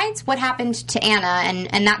 besides what happened to Anna,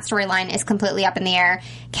 and that storyline is completely up in the air,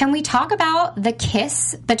 can we talk about the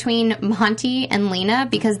kiss between Monty and Lena?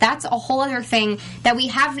 Because that's a whole other thing that we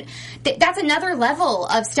have. That's another level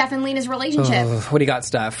of Steph and Lena's relationship. What do you got,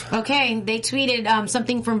 Steph? Okay, they tweeted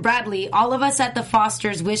something from Bradley. All of us at the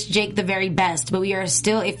Fosters wish Jake the very best, but we are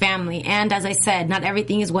still a family. And as I said, not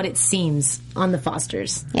everything is what it seems on the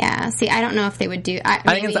Fosters. Yeah, see, I don't know if they would do... I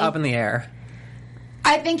think it's up in the air.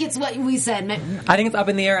 I think it's what we said. I think it's up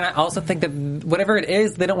in the air, and I also think that whatever it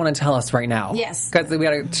is, they don't want to tell us right now. Yes. Because we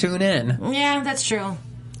got to tune in. Yeah, that's true.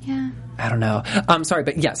 Yeah. I don't know. I'm sorry,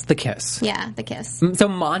 but yes, the kiss. Yeah, the kiss. So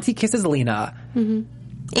Monty kisses Lena.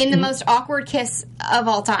 Mm-hmm. In the most awkward kiss of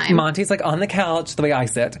all time. Monty's, like, on the couch, the way I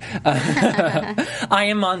sit. I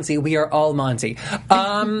am Monty. We are all Monty.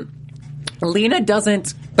 Lena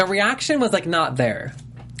doesn't... The reaction was, like, not there.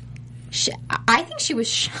 I think she was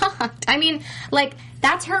shocked. I mean, like,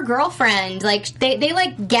 that's her girlfriend. Like, they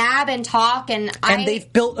like, gab and talk, and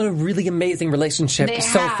they've built a really amazing relationship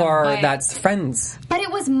so far that's friends. But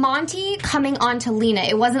it was Monty coming on to Lena.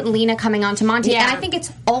 It wasn't Lena coming on to Monty. Yeah. And I think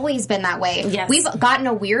it's always been that way. Yes. We've gotten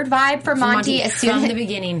a weird vibe from Monty as soon from the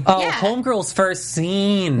beginning. Oh, yeah. Homegirl's first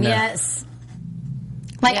scene. Yes.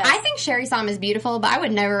 Like, I think Sherry Som is beautiful, but I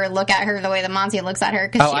would never look at her the way that Monty looks at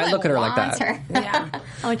her. I look at her like that. Her. Yeah.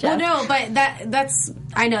 Well, no, but that's...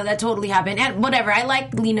 I know, that totally happened. And whatever, I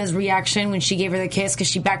liked Lena's reaction when she gave her the kiss, because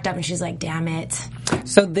she backed up and she's like, damn it.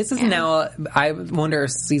 So this is now... I wonder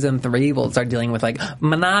if season 3 will start dealing with, like,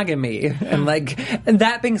 monogamy. And, like...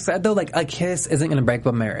 That being said, though, like, a kiss isn't going to break up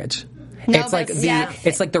a marriage. No, it's like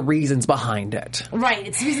it's like the reasons behind it. Right,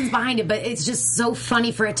 it's reasons behind it, but it's just so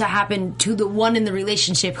funny for it to happen to the one in the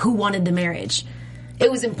relationship who wanted the marriage.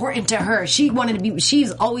 It was important to her. She's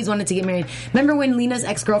always wanted to get married. Remember when Lena's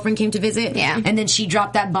ex-girlfriend came to visit? Yeah. And then she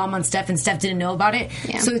dropped that bomb on Steph, and Steph didn't know about it?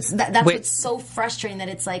 Yeah. So that's what's so frustrating, that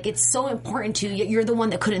it's like, it's so important to you. You're the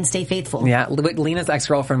one that couldn't stay faithful. Yeah, Lena's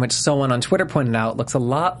ex-girlfriend, which someone on Twitter pointed out, looks a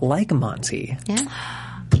lot like Monty. Yeah.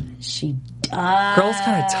 She does. Girls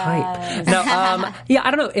kind of type. No, yeah,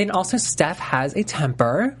 I don't know. And also, Steph has a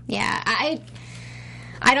temper. Yeah,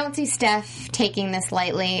 I don't see Steph taking this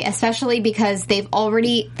lightly, especially because they've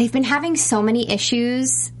been having so many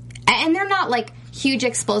issues, and they're not like huge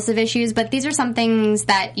explosive issues, but these are some things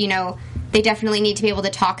that, you know, they definitely need to be able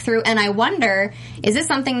to talk through. And I wonder, is this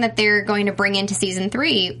something that they're going to bring into season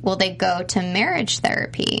 3? Will they go to marriage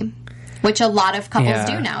therapy? Which a lot of couples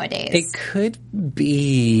do nowadays. It could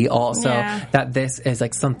be also that this is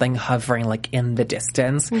like something hovering like in the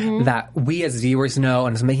distance that we as viewers know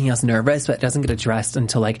and is making us nervous, but it doesn't get addressed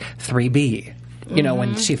until like 3B. You know,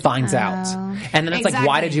 when she finds out. And then it's like,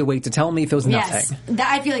 why did you wait to tell me if it was nothing?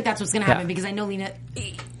 I feel like that's what's going to happen because I know Lena...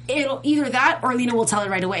 It'll either that or Lena will tell it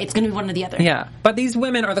right away. It's going to be one or the other. Yeah. But these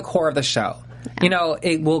women are the core of the show. You know,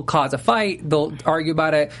 it will cause a fight. They'll argue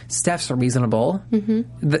about it. Steph's reasonable.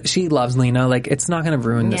 She loves Lena. Like, it's not going to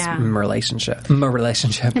ruin this relationship. My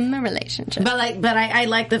relationship. But I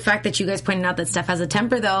like the fact that you guys pointed out that Steph has a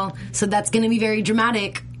temper, though. So that's going to be very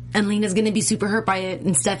dramatic. And Lena's going to be super hurt by it.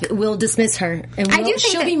 And Steph will dismiss her. And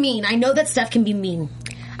she'll be mean. I know that Steph can be mean.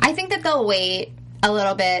 I think that they'll wait a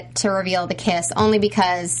little bit to reveal the kiss, only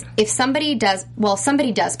because if somebody does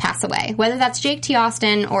pass away, whether that's Jake T.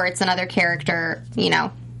 Austin or it's another character, you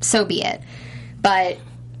know, so be it. But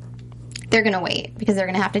they're going to wait because they're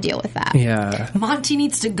going to have to deal with that. Yeah. Monty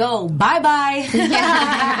needs to go. Bye-bye.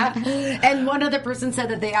 Yeah. And one other person said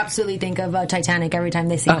that they absolutely think of Titanic every time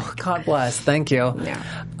they see it. Oh, God bless. Thank you. Yeah.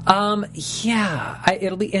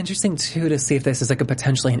 It'll be interesting, too, to see if this is like a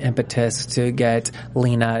potentially an impetus to get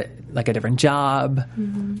Lena like a different job,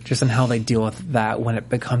 just on how they deal with that when it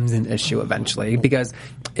becomes an issue eventually. Because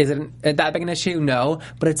is it that big an issue? No,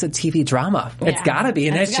 but it's a TV drama. Yeah. It's got to be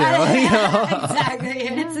an issue. Exactly,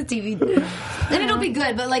 and it's a TV, and it'll be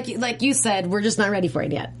good. But like you said, we're just not ready for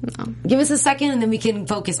it yet. No. Give us a second, and then we can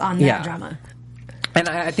focus on that drama. And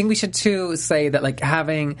I think we should, too, say that, like,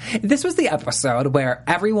 this was the episode where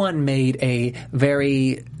everyone made a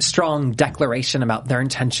very strong declaration about their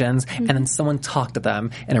intentions, and then someone talked to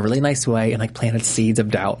them in a really nice way and, like, planted seeds of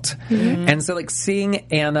doubt. And so, like, seeing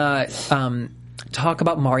Anna talk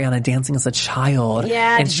about Mariana dancing as a child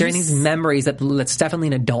and sharing these memories that Steph and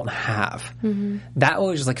Lena don't have. That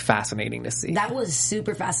was just like fascinating to see. That was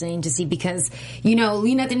super fascinating to see because, you know,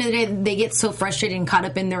 Lena at the end of the day, they get so frustrated and caught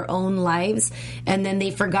up in their own lives, and then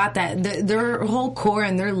they forgot that their whole core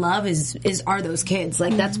and their love are those kids.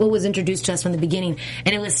 Like, that's what was introduced to us from the beginning.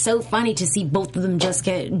 And it was so funny to see both of them just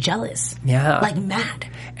get jealous. Yeah. Like, mad.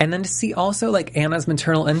 And then to see also, like, Anna's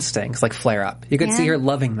maternal instincts, like, flare up. You could see her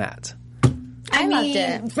loving that. I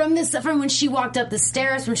mean, from when she walked up the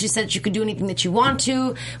stairs, when she said you could do anything that you want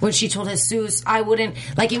to, when she told Jesus, I wouldn't,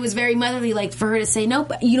 like, it was very motherly, like, for her to say,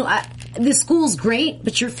 nope, you know, the school's great,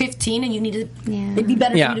 but you're 15 and you need to, it'd be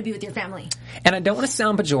better for you to be with your family. And I don't want to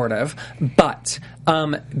sound pejorative, but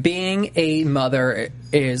being a mother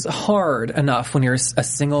is hard enough when you're a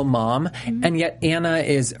single mom, and yet Anna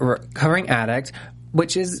is a recovering addict,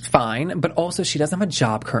 which is fine, but also she doesn't have a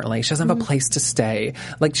job currently. She doesn't have a place to stay.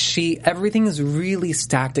 Like, everything is really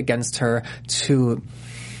stacked against her to,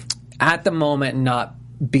 at the moment, not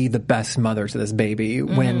be the best mother to this baby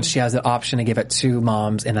when she has the option to give it to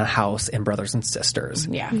moms in a house and brothers and sisters.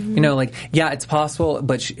 Yeah. You know, like, yeah, it's possible,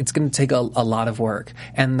 but it's going to take a lot of work.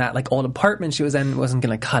 And that, like, old apartment she was in wasn't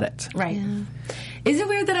going to cut it. Right. Yeah. Is it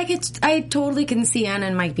weird that I totally can see Anna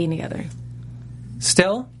and Mike being together?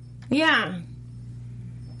 Still? Yeah.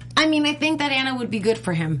 I mean, I think that Anna would be good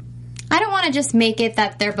for him. I don't want to just make it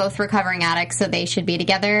that they're both recovering addicts, so they should be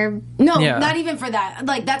together. No, not even for that.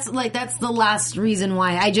 That's the last reason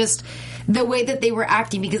why. The way that they were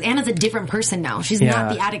acting, because Anna's a different person now. She's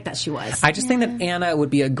not the addict that she was. I just think that Anna would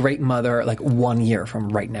be a great mother, like, 1 year from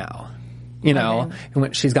right now. You know,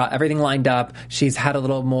 when she's got everything lined up, she's had a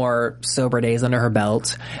little more sober days under her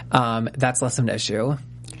belt. That's less of an issue.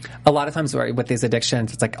 A lot of times with these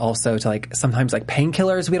addictions, it's like also to like sometimes like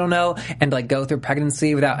painkillers we don't know, and like go through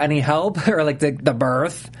pregnancy without any help or like the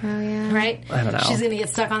birth. Oh yeah, right. I don't know. She's gonna get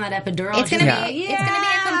stuck on that epidural. It's gonna be a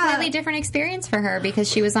completely different experience for her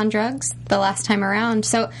because she was on drugs the last time around.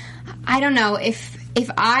 So I don't know if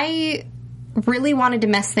I really wanted to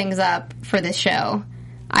mess things up for this show,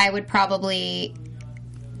 I would probably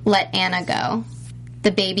let Anna go.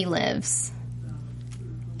 The baby lives,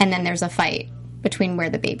 and then there's a fight between where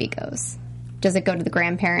the baby goes. Does it go to the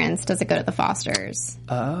grandparents? Does it go to the fosters?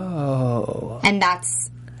 Oh. And that's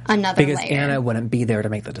another layer. Because Anna wouldn't be there to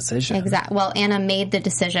make the decision. Exactly. Well, Anna made the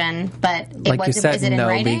decision, but like you said, is it in no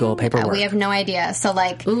writing? Legal paperwork. We have no idea. So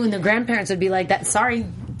like... Ooh, and the grandparents would be like, "That. Sorry,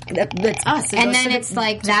 that's us." And then it's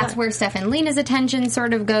like, that's where Steph and Lena's attention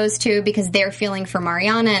sort of goes to, because they're feeling for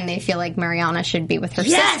Mariana, and they feel like Mariana should be with her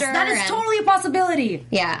sister. Yes, that is totally a possibility.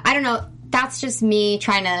 Yeah, I don't know. That's just me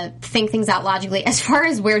trying to think things out logically. As far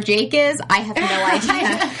as where Jake is, I have no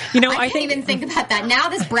idea. I can't even think about that. Now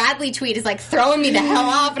this Bradley tweet is like throwing me the hell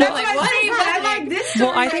off, and I'm like, what is happening? I like this.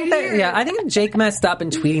 Well, I think I think Jake messed up in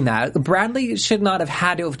tweeting that. Bradley should not have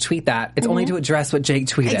had to have tweeted that. It's only to address what Jake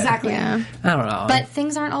tweeted. Exactly. Yeah. I don't know. But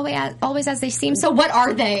things aren't always as they seem. So what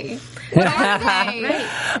are they? What are they?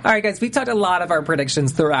 Right. All right, guys. We talked a lot of our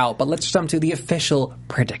predictions throughout, but let's jump to the official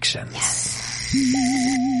predictions. Yes.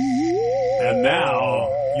 And now,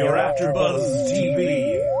 your AfterBuzz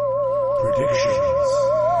TV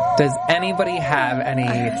predictions. Does anybody have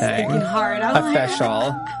anything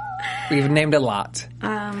official? We've named a lot.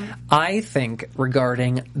 I think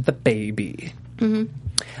regarding the baby,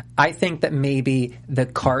 I think that maybe the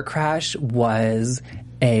car crash was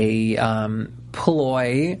a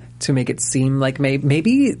ploy to make it seem like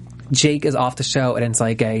maybe Jake is off the show and it's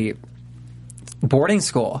like a boarding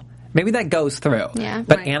school. Maybe that goes through. Yeah,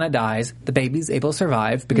 but Anna dies. The baby's able to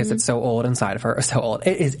survive because it's so old inside of her. Or so old.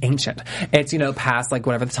 It is ancient. It's, past like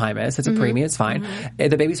whatever the time is. It's a preemie. It's fine.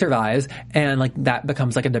 The baby survives. And like that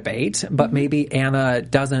becomes like a debate. But maybe Anna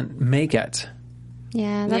doesn't make it.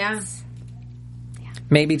 Yeah, that's...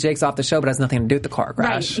 maybe Jake's off the show, but has nothing to do with the car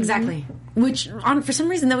crash. Right, exactly. Which, for some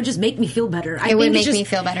reason, that would just make me feel better. It would make me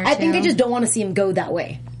feel better, too. I think I just don't want to see him go that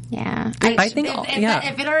way. Yeah. I think,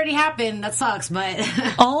 if it already happened, that sucks, but...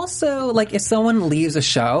 Also, like, if someone leaves a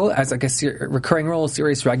show as, like, a recurring role,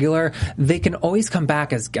 series regular, they can always come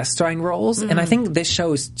back as guest starring roles, and I think this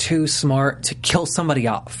show is too smart to kill somebody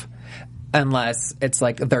off. Unless it's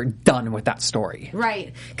like they're done with that story.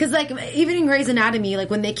 Right. Because, like, even in Grey's Anatomy, like,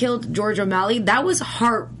 when they killed George O'Malley, that was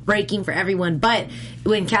heartbreaking for everyone. But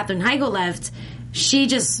when Katherine Heigl left, she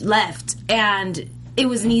just left. And it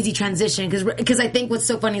was an easy transition. Because I think what's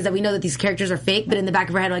so funny is that we know that these characters are fake, but in the back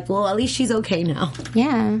of our head, like, well, at least she's okay now.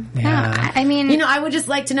 Yeah. I mean... You know, I would just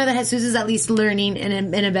like to know that Jesus is at least learning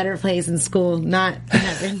in a better place in school, not in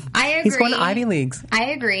heaven. I agree. He's going to Ivy Leagues.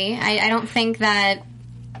 I agree. I don't think that...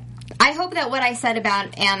 I hope that what I said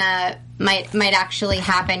about Anna might actually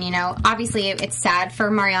happen, you know. Obviously, it's sad for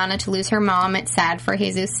Mariana to lose her mom. It's sad for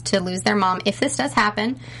Jesus to lose their mom, if this does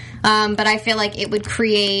happen. But I feel like it would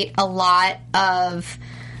create a lot of...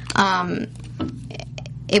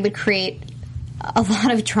 it would create a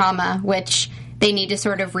lot of trauma, which they need to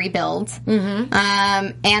sort of rebuild. Mm-hmm.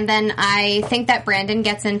 And then I think that Brandon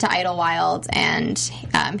gets into Idlewild, and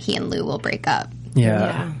he and Lou will break up.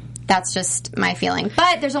 Yeah. That's just my feeling.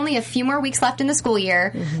 But there's only a few more weeks left in the school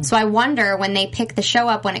year, so I wonder when they pick the show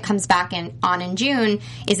up when it comes back in June,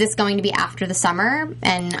 is this going to be after the summer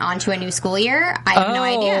and onto a new school year? I have no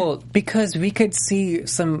idea. Because we could see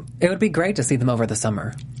some... It would be great to see them over the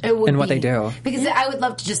summer. It would and what be. they do. Because I would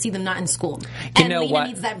love to just see them not in school. You and know Lena what?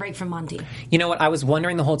 needs that break from Monty. You know what? I was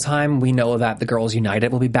wondering the whole time. We know that the Girls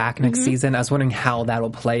United will be back next season. I was wondering how that will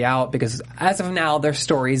play out, because as of now, their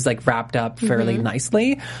story's like wrapped up fairly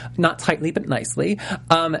nicely. Not tightly, but nicely.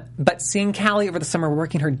 But seeing Callie over the summer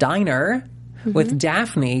working her diner with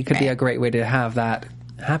Daphne could be a great way to have that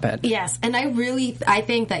happen. Yes, and I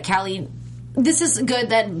think that Callie... This is good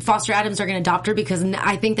that Foster Adams are going to adopt her, because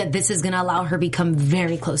I think that this is going to allow her become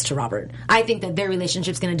very close to Robert. I think that their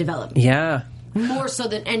relationship's going to develop. Yeah. More so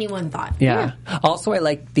than anyone thought. Yeah. Also, I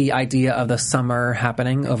like the idea of the summer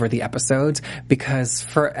happening over the episodes, because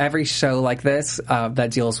for every show like this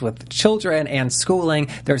that deals with children and schooling,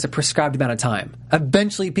 there's a prescribed amount of time.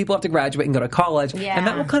 Eventually, people have to graduate and go to college, and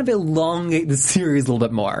that will kind of elongate the series a little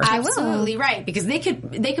bit more. Absolutely right, because they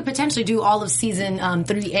could potentially do all of season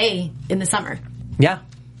 3A in the summer. Yeah.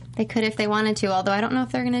 They could if they wanted to, although I don't know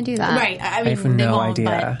if they're going to do that. Right. I have no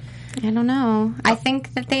idea. I don't know. I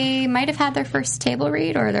think that they might have had their first table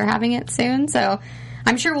read, or they're having it soon, so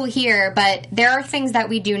I'm sure we'll hear, but there are things that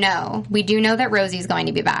we do know. We do know that Rosie's going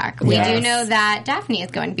to be back. We do know that Daphne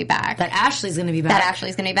is going to be back. That Ashley's going to be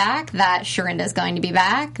back. That Sharinda's going to be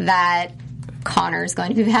back. That Connor's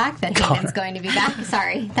going to be back. That Hayden's going to be back.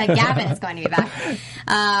 Sorry. That Gavin is going to be back.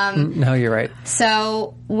 No, you're right.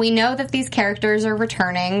 So we know that these characters are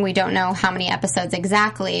returning. We don't know how many episodes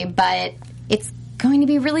exactly, but it's going to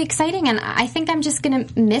be really exciting, and I think I'm just going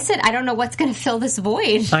to miss it. I don't know what's going to fill this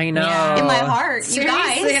void. I know. In my heart.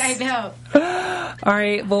 Seriously, you guys. I know. All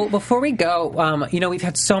right. Well, before we go, we've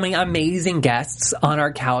had so many amazing guests on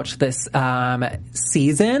our couch this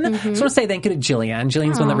season. So I want to say thank you to Jillian.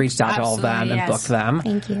 Jillian's the one that reached out to all of them and booked them.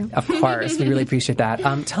 Thank you. Of course. We really appreciate that.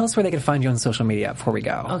 Tell us where they can find you on social media before we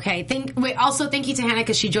go. Okay. Also, thank you to Hannah,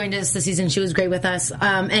 because she joined us this season. She was great with us.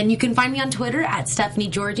 And you can find me on Twitter at Stephanie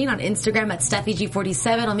Georgine, on Instagram at StephanieG47.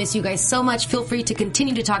 I'll miss you guys so much. Feel free to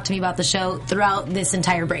continue to talk to me about the show throughout this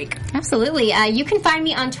entire break. Absolutely. You can find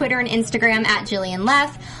me on Twitter and Instagram at Jillian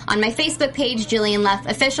Leff, on my Facebook page, Jillian Leff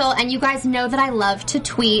Official, and you guys know that I love to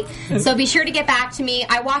tweet, so be sure to get back to me.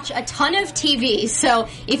 I watch a ton of TV, so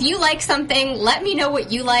if you like something, let me know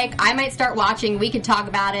what you like. I might start watching. We can talk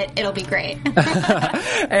about it. It'll be great.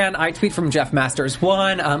 And I tweet from Jeff Masters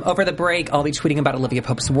 1. Over the break, I'll be tweeting about Olivia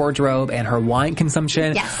Pope's wardrobe and her wine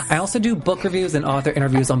consumption. Yes. I also do book reviews and author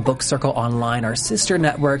interviews on Book Circle Online, our sister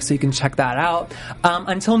network, so you can check that out.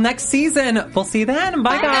 Until next season, we'll see you then.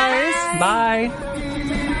 Bye, guys. Bye.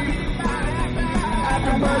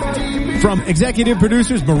 From executive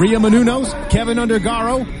producers Maria Menounos, Kevin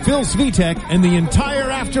Undergaro, Phil Svitek, and the entire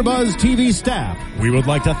AfterBuzz TV staff, we would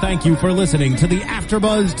like to thank you for listening to the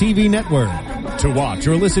AfterBuzz TV network. To watch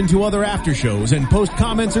or listen to other after shows and post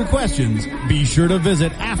comments or questions, be sure to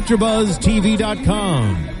visit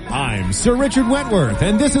AfterBuzzTV.com. I'm Sir Richard Wentworth,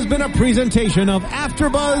 and this has been a presentation of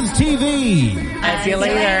AfterBuzz TV. I'll see you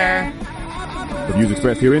later. The views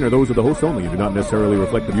expressed herein are those of the hosts only and do not necessarily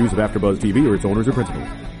reflect the views of AfterBuzz TV or its owners or principals.